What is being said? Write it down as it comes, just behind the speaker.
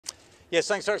Yes,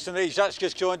 thanks very much. Jacques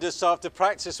just joined us after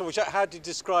practice. So, Jacques, how do you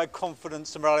describe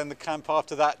confidence and morale in the camp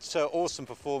after that awesome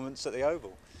performance at the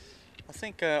Oval? I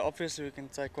think obviously we can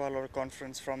take quite a lot of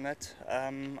confidence from that.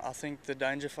 I think the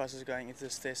danger for us is going into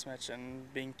this test match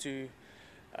and being too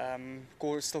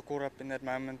still caught up in that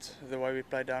moment, the way we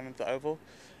played down at the Oval.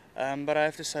 But I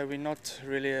have to say we're not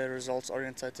really a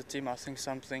results-orientated team. I think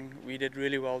something we did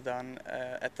really well down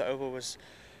at the Oval was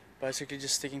basically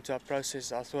just sticking to our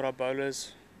process. I thought our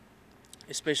bowlers,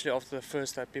 especially after the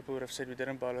first day, people would have said we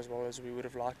didn't bowl as well as we would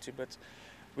have liked to, but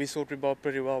we thought we bowled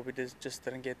pretty well. We just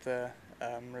didn't get the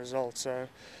result. So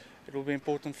it will be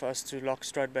important for us to lock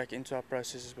straight back into our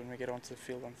processes when we get onto the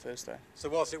field on Thursday. So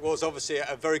whilst it was obviously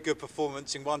a very good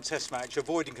performance in one test match,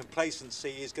 avoiding complacency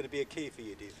is going to be a key for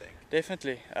you, do you think?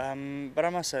 Definitely. But I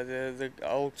must say the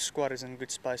old squad is in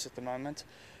good space at the moment.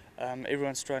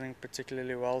 Everyone's training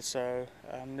particularly well, so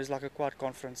there's like a quiet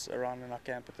confidence around in our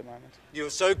camp at the moment.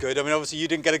 You're so good. I mean, obviously you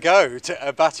didn't get a go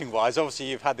batting-wise. Obviously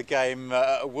you've had the game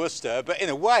at Worcester, but in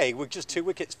a way, with just 2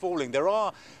 wickets falling, there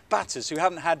are batters who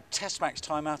haven't had test match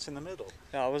time out in the middle.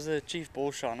 Yeah, I was the chief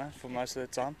ball shiner for most of the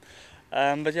time.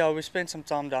 But yeah, we spent some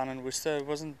time down in Worcester. It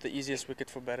wasn't the easiest wicket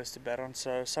for batters to bat on,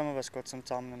 so some of us got some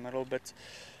time in the middle, but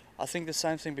I think the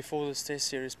same thing before this test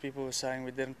series, people were saying we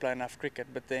didn't play enough cricket,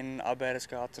 but then our batters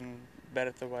go out and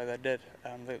batted the way they did,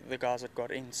 the guys that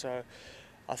got in. So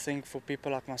I think for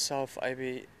people like myself,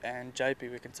 AB and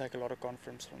JP, we can take a lot of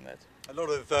confidence from that. A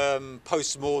lot of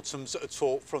post-mortems are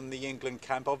taught from the England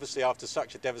camp, obviously after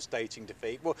such a devastating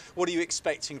defeat. What are you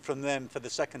expecting from them for the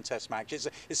second test match?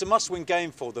 It's a must-win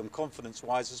game for them,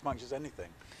 confidence-wise, as much as anything.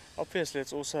 Obviously,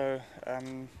 it's also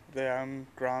their home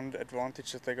ground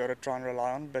advantage that they got to try and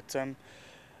rely on. But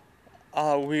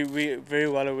we're very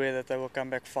well aware that they will come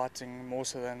back fighting more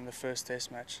so than the first test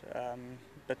match.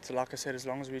 But like I said, as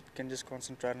long as we can just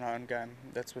concentrate on our own game,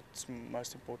 that's what's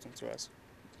most important to us.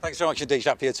 Thanks very much indeed,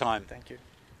 Jacques, for your time. Thank you.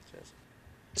 Cheers.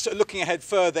 So looking ahead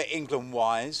further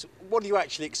England-wise, what are you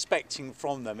actually expecting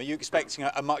from them? Are you expecting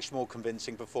a much more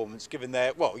convincing performance, given they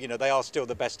are still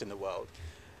the best in the world?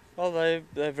 Well,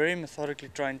 they're a very methodically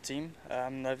trained team.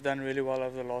 They've done really well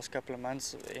over the last couple of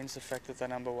months, hence the fact that they're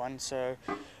 #1. So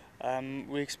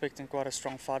we're expecting quite a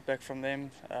strong fight back from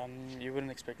them. You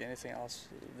wouldn't expect anything else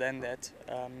than that.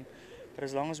 But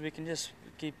as long as we can just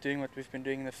keep doing what we've been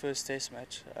doing in the first test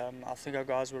match, I think our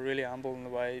guys were really humble in the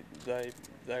way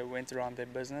they went around their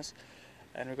business.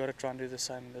 And we've got to try and do the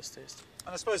same in this test.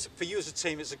 And I suppose for you as a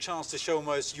team, it's a chance to show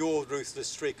almost your ruthless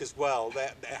streak as well.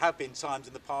 There have been times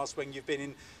in the past when you've been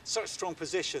in such strong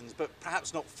positions, but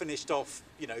perhaps not finished off,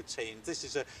 teams. This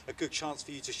is a good chance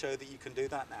for you to show that you can do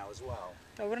that now as well.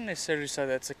 I wouldn't necessarily say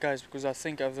that's the case, because I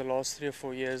think over the last 3 or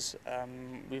 4 years,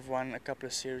 we've won a couple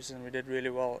of series and we did really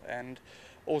well. And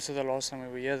also the last time we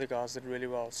were here, the guys did really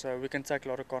well. So we can take a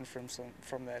lot of confidence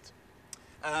from that.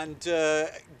 And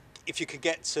if you could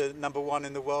get to #1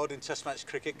 in the world in Test match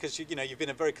cricket, because you've been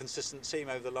a very consistent team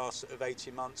over the last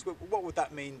 18 months, what would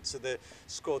that mean to the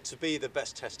squad to be the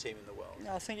best Test team in the world?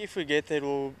 I think if we get there,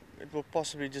 it will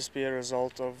possibly just be a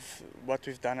result of what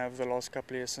we've done over the last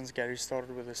couple of years since Gary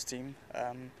started with this team.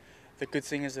 The good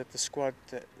thing is that the squad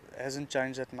hasn't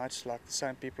changed that much, like the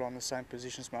same people on the same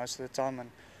positions most of the time, and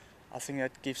I think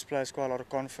that gives players quite a lot of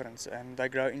confidence, and they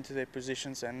grow into their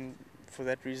positions, and for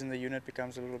that reason the unit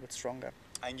becomes a little bit stronger.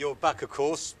 And you're back, of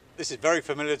course. This is very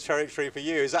familiar territory for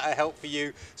you. Is that a help for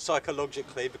you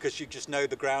psychologically, because you just know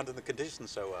the ground and the conditions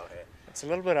so well here? It's a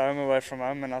little bit home away from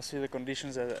home, and I see the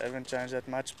conditions haven't changed that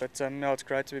much, but no, it's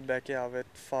great to be back here. I've had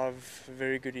 5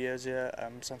 very good years here,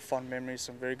 some fond memories,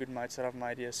 some very good mates that I've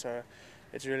made here, so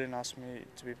it's really nice for me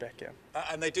to be back here.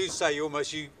 And they do say you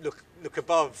look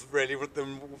above really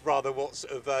than rather what's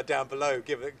down below,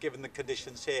 given the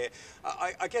conditions here.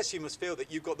 I guess you must feel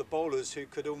that you've got the bowlers who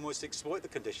could almost exploit the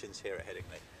conditions here at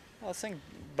Headingley. I think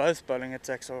both bowling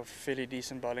attacks are fairly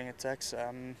decent bowling attacks.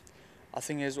 I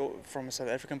think from a South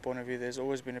African point of view, there's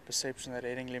always been a perception that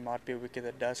Headingley might be a wicket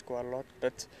that does quite a lot,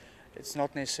 but it's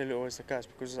not necessarily always the case,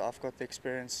 because I've got the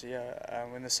experience here.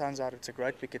 When the sun's out, it's a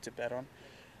great wicket to bat on.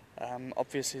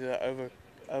 Obviously the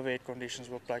overhead conditions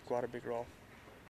will play quite a big role.